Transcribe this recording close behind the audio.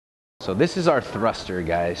So this is our thruster,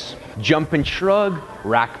 guys. Jump and shrug,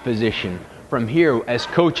 rack position. From here, as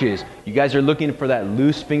coaches, you guys are looking for that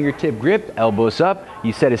loose fingertip grip, elbows up,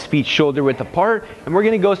 you set his feet shoulder width apart, and we're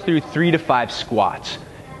gonna go through 3 to 5 squats.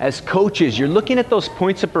 As coaches, you're looking at those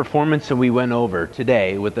points of performance that we went over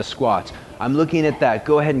today with the squats. I'm looking at that,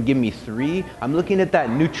 go ahead and give me 3. I'm looking at that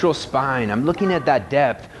neutral spine. I'm looking at that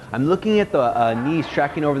depth. I'm looking at the knees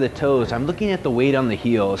tracking over the toes. I'm looking at the weight on the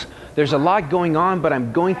heels. There's a lot going on, but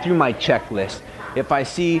I'm going through my checklist. If I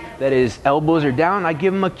see that his elbows are down, I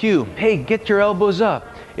give him a cue. Hey, get your elbows up.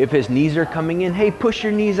 If his knees are coming in, hey, push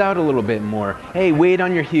your knees out a little bit more. Hey, weight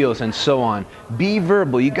on your heels, and so on. Be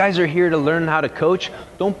verbal. You guys are here to learn how to coach.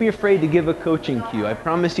 Don't be afraid to give a coaching cue. I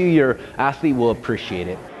promise you, your athlete will appreciate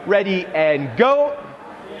it. Ready and go.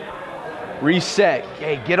 Reset.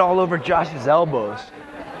 Hey, get all over Josh's elbows.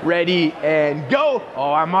 Ready and go.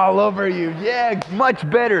 Oh, I'm all over you. Yeah, much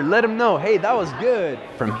better. Let him know, hey, that was good.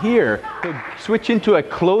 From here, he'll switch into a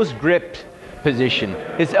closed grip position.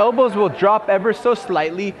 His elbows will drop ever so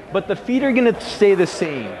slightly, but the feet are gonna stay the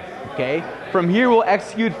same, okay? From here, we'll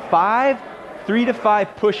execute 3 to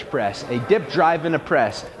 5 push press, a dip, drive, and a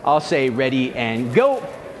press. I'll say ready and go.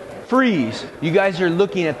 Freeze. You guys are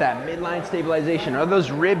looking at that midline stabilization. Are those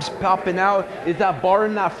ribs popping out? Is that bar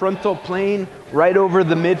in that frontal plane right over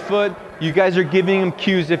the midfoot? You guys are giving him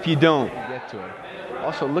cues if you don't. Get to it.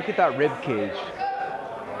 Also, look at that rib cage.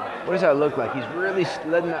 What does that look like? He's really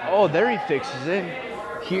letting that, oh, there he fixes it.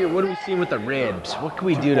 Here, what are we seeing with the ribs? What can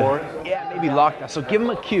we do to, yeah, maybe lock that. So give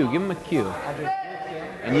him a cue, give him a cue.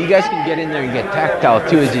 And you guys can get in there and get tactile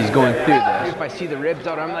too as he's going through this. If I see the ribs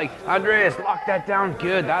out, I'm like, Andreas, lock that down.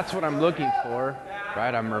 Good, that's what I'm looking for.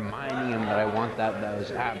 Right, I'm reminding him that I want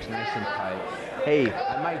those abs nice and tight. Hey,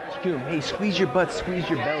 I might cue him, hey, squeeze your butt, squeeze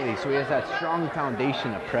your belly, so he has that strong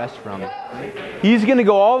foundation to press from. He's gonna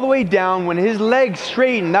go all the way down. When his legs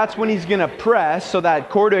straighten, that's when he's gonna press, so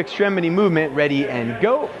that core to extremity movement, ready and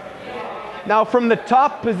go. Now from the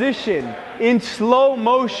top position, in slow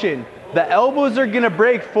motion, the elbows are gonna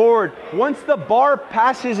break forward. Once the bar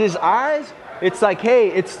passes his eyes, it's like, hey,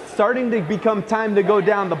 it's starting to become time to go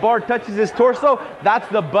down. The bar touches his torso, that's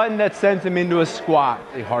the button that sends him into a squat.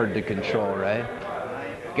 Really hard to control, right?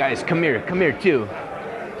 Guys, come here too.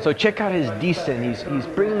 So check out his descent. He's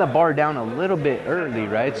bringing the bar down a little bit early,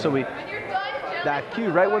 right? So that cue,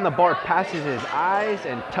 right when the bar passes his eyes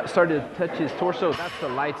and started to touch his torso, that's the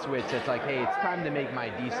light switch. It's like, hey, it's time to make my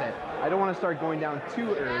descent. I don't want to start going down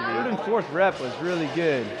too early. 3rd and 4th rep was really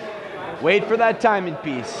good. Wait for that timing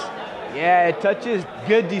piece. Yeah, it touches,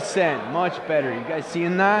 good descent, much better. You guys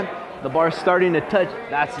seeing that? The bar's starting to touch,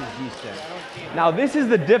 that's his descent. Now this is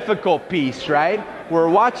the difficult piece, right? We're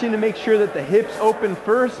watching to make sure that the hips open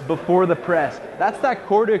first before the press. That's that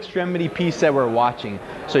core to extremity piece that we're watching.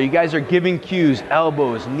 So you guys are giving cues,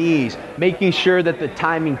 elbows, knees, making sure that the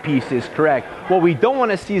timing piece is correct. What we don't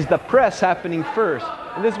want to see is the press happening first.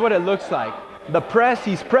 And this is what it looks like. The press,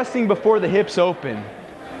 he's pressing before the hips open.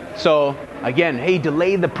 So again, hey,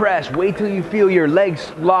 delay the press. Wait till you feel your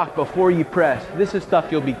legs locked before you press. This is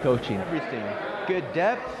stuff you'll be coaching. Everything. Good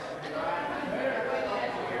depth.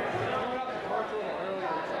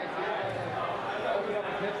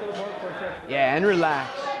 Yeah, and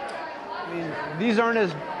relax. I mean, these aren't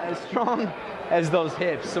as strong as those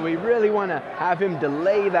hips, so we really want to have him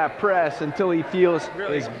delay that press until he feels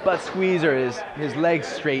his butt squeeze or his legs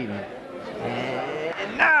straighten.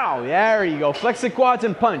 And now, there you go. Flex the quads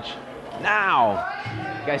and punch. Now.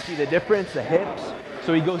 You guys see the difference? The hips?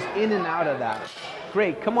 So he goes in and out of that.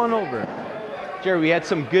 Great, come on over. Jerry, we had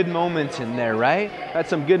some good moments in there, right? Had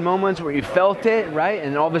some good moments where you felt it, right?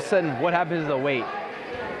 And all of a sudden, what happens to the weight?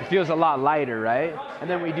 It feels a lot lighter, right? And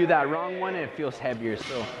then we do that wrong one and it feels heavier.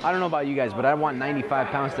 So I don't know about you guys, but I want 95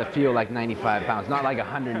 pounds to feel like 95 pounds, not like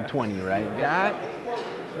 120, right? That.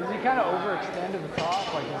 Does he kind of overextend at the top?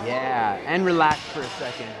 Yeah, and relax for a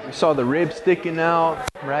second. We saw the ribs sticking out,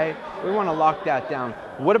 right? We want to lock that down.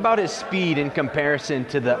 What about his speed in comparison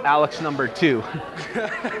to the Alex number 2?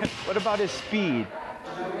 What about his speed?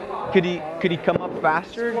 Could he come up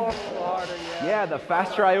faster? Yeah, the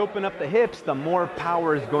faster I open up the hips, the more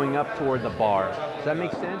power is going up toward the bar. Does that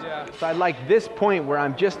make sense? Yeah. So I like this point where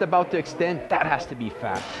I'm just about to extend, that has to be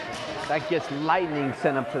fast. That gets lightning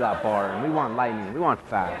sent up to that bar, and we want lightning, we want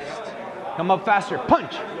fast. Come up faster,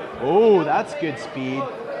 punch! Oh, that's good speed.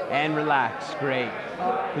 And relax, great.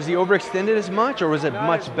 Was he overextended as much, or was it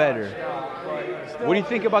much better? What do you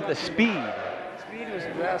think about the speed? Speed was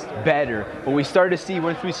faster. Better. But we started to see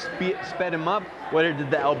once we sped him up, where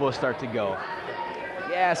did the elbow start to go?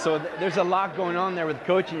 Yeah, so there's a lot going on there with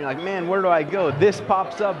coaching. You're like, man, where do I go? This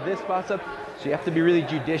pops up, this pops up. So you have to be really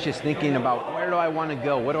judicious thinking about where do I want to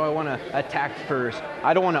go? What do I want to attack first?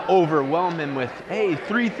 I don't want to overwhelm him with, hey,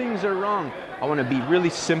 3 things are wrong. I want to be really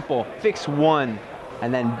simple, fix one,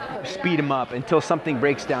 and then speed him up until something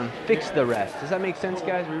breaks down, fix the rest. Does that make sense,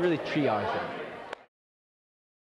 guys? We really triage it.